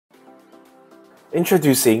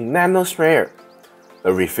Introducing nanoSprayer, a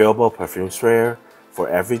refillable perfume sprayer for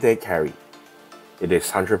everyday carry. It is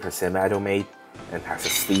 100% metal-made and has a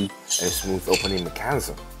sleek and smooth opening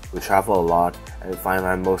mechanism. We travel a lot and find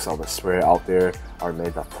that most of the sprayer out there are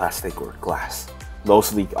made of plastic or glass.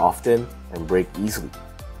 Those leak often and break easily.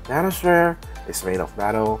 nanoSprayer is made of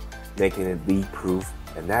metal, making it leak-proof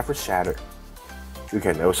and never shatter. You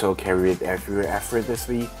can also carry it everywhere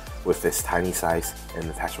effortlessly with this tiny size and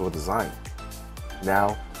attachable design.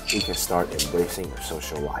 Now, you can start embracing your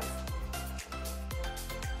social life.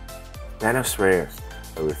 nanoSprayer,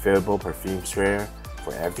 a refillable perfume sprayer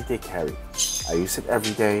for everyday carry. I use it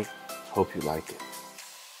every day. Hope you like it.